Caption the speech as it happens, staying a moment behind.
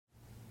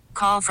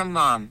Call from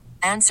mom.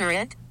 Answer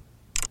it.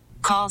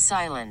 Call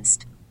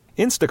silenced.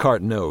 Instacart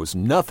knows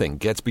nothing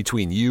gets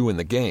between you and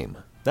the game.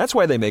 That's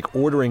why they make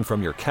ordering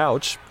from your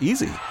couch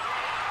easy.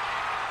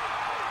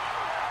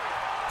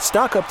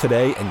 Stock up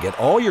today and get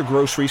all your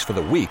groceries for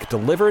the week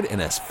delivered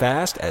in as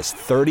fast as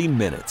 30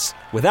 minutes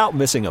without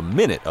missing a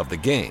minute of the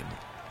game.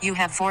 You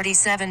have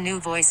 47 new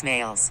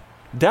voicemails.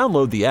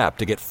 Download the app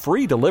to get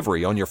free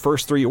delivery on your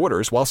first 3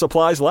 orders while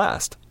supplies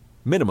last.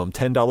 Minimum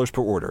 $10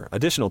 per order.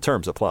 Additional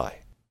terms apply.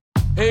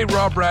 Hey,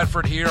 Rob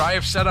Bradford here. I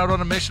have set out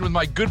on a mission with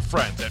my good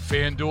friends at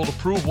FanDuel to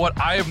prove what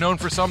I have known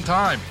for some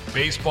time.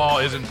 Baseball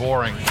isn't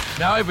boring.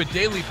 Now I have a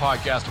daily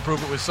podcast to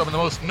prove it with some of the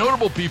most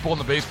notable people in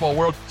the baseball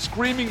world,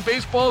 screaming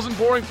baseball isn't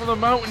boring from the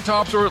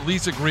mountaintops, or at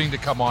least agreeing to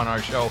come on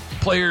our show.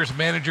 Players,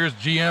 managers,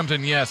 GMs,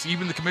 and yes,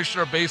 even the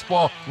commissioner of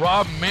baseball,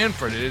 Rob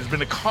Manfred. It has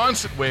been a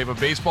constant wave of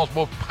baseball's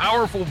most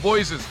powerful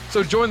voices.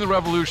 So join the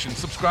revolution.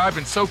 Subscribe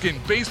and soak in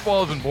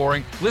Baseball Isn't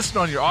Boring. Listen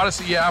on your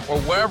Odyssey app or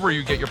wherever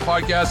you get your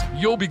podcasts.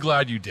 You'll be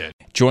glad you did.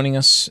 Joining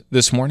us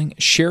this morning,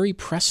 Cheri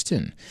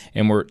Preston,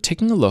 and we're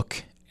taking a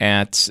look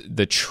at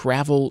the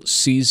travel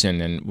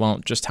season and, well,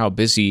 just how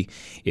busy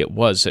it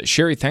was.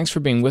 Cheri, thanks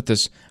for being with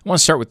us. I want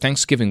to start with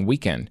Thanksgiving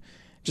weekend.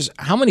 Just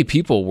how many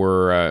people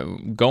were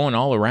going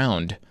all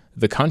around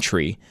the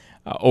country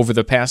over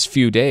the past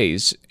few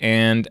days,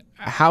 and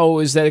how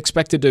is that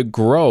expected to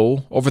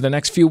grow over the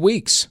next few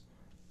weeks?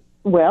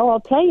 Well,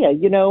 I'll tell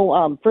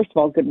you, first of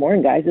all, good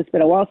morning, guys. It's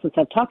been a while since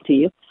I've talked to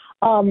you.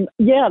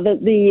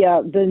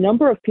 The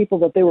number of people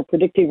that they were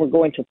predicting were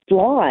going to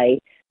fly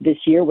this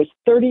year was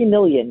 30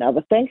 million. Now,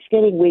 the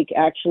Thanksgiving week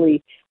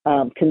actually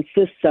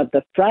consists of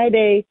the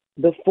Friday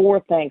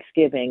before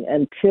Thanksgiving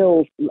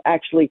until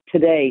actually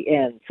today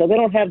ends. So they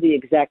don't have the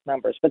exact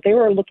numbers, but they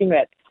were looking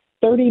at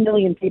 30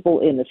 million people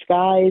in the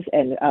skies,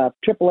 and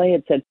AAA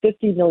had said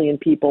 50 million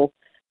people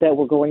that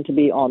were going to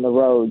be on the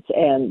roads.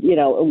 And,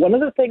 one of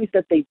the things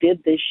that they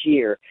did this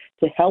year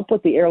to help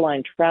with the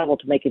airline travel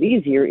to make it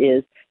easier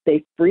is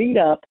they freed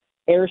up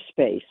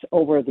airspace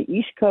over the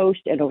East Coast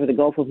and over the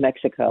Gulf of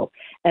Mexico.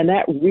 And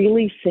that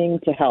really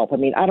seemed to help. I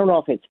mean, I don't know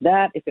if it's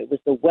that, if it was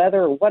the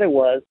weather or what it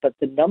was, but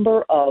the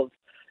number of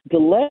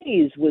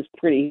delays was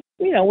pretty,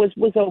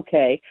 was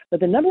okay.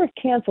 But the number of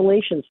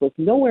cancellations was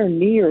nowhere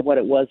near what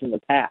it was in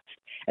the past.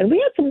 And we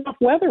had some rough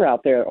weather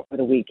out there over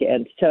the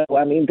weekend.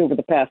 Over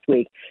the past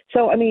week.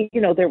 So,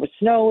 there was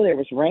snow, there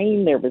was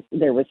rain, there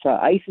was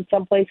ice in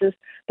some places.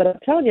 But I'm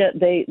telling you,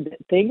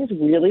 things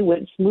really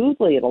went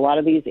smoothly at a lot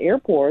of these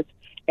airports.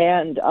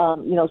 And,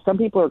 some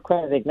people are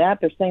crediting that.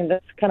 They're saying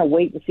let's kind of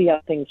wait and see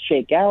how things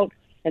shake out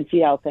and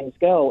see how things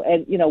go.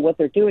 And, what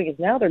they're doing is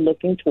now they're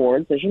looking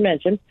towards, as you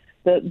mentioned,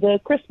 the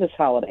Christmas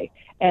holiday.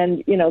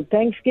 And,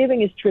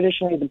 Thanksgiving is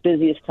traditionally the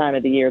busiest time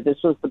of the year. This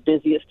was the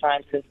busiest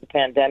time since the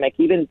pandemic,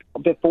 even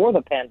before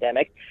the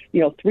pandemic.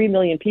 3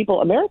 million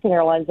people. American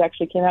Airlines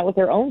actually came out with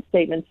their own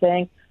statement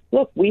saying,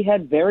 look, we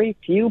had very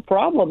few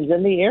problems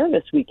in the air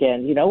this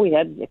weekend. We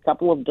had a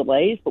couple of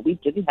delays, but we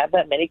didn't have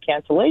that many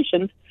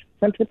cancellations.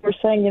 Some people are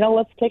saying,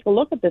 let's take a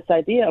look at this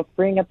idea of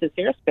freeing up this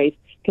airspace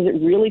because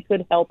it really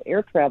could help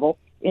air travel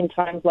in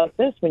times like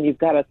this when you've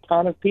got a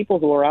ton of people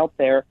who are out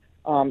there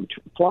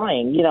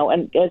flying,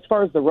 and as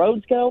far as the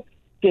roads go,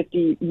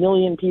 50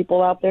 million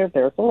people out there,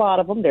 there's a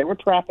lot of them. There were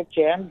traffic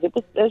jams. It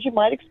was, as you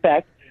might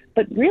expect,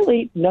 but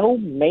really no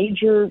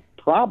major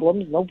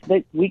problems, no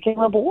that we came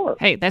aboard.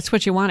 Hey, that's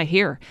what you want to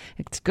hear.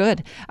 It's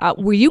good.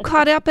 Were you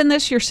caught up in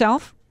this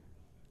yourself?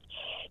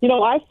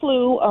 I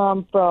flew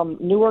from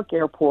Newark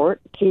Airport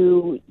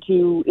to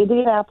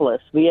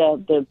Indianapolis via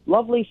the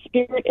lovely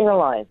Spirit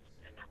Airlines.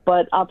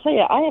 But I'll tell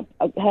you, I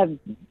have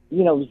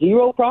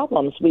zero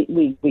problems.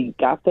 We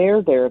got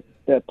there.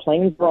 The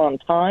planes were on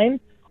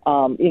time.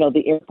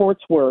 The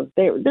airports were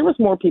there. There was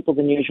more people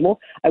than usual.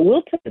 I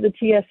will tell you the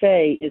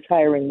TSA is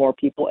hiring more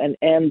people,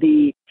 and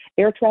the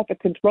air traffic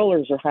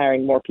controllers are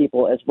hiring more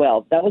people as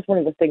well. That was one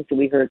of the things that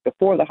we heard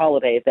before the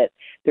holiday, that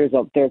there's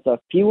a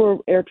fewer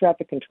air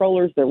traffic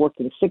controllers. They're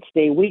working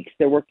 6-day weeks.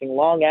 They're working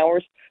long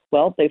hours.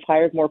 Well, they've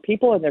hired more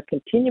people, and they're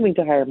continuing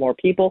to hire more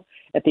people.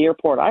 At the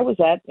airport I was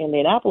at,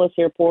 Indianapolis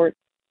Airport,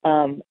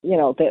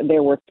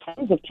 there were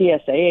tons of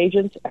TSA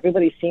agents.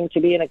 Everybody seemed to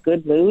be in a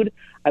good mood.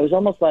 I was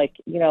almost like,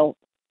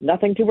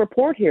 nothing to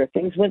report here.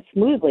 Things went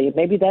smoothly.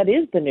 Maybe that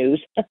is the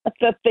news,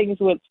 that things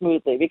went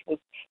smoothly, because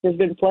there's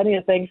been plenty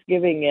of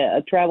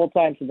Thanksgiving travel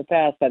times in the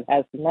past that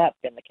has not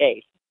been the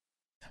case.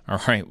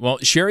 All right. Well,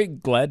 Cheri,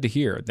 glad to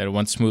hear that it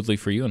went smoothly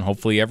for you and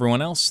hopefully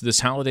everyone else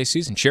this holiday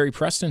season. Cheri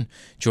Preston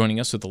joining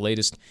us with the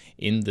latest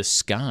in the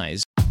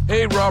skies.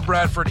 Hey, Rob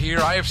Bradford here.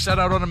 I have set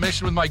out on a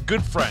mission with my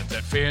good friends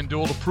at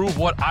FanDuel to prove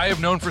what I have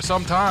known for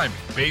some time.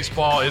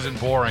 Baseball isn't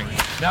boring.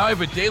 Now I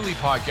have a daily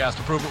podcast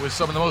to prove it with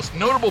some of the most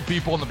notable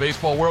people in the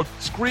baseball world,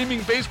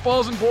 screaming baseball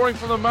isn't boring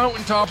from the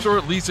mountaintops, or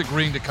at least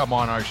agreeing to come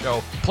on our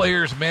show.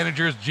 Players,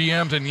 managers,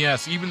 GMs, and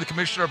yes, even the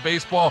commissioner of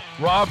baseball,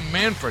 Rob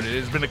Manfred. It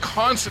has been a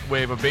constant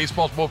wave of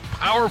baseball's most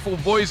powerful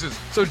voices.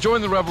 So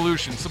join the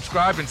revolution.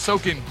 Subscribe and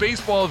soak in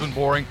Baseball Isn't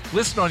Boring.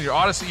 Listen on your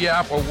Odyssey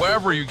app or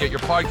wherever you get your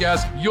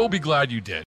podcasts. You'll be glad you did.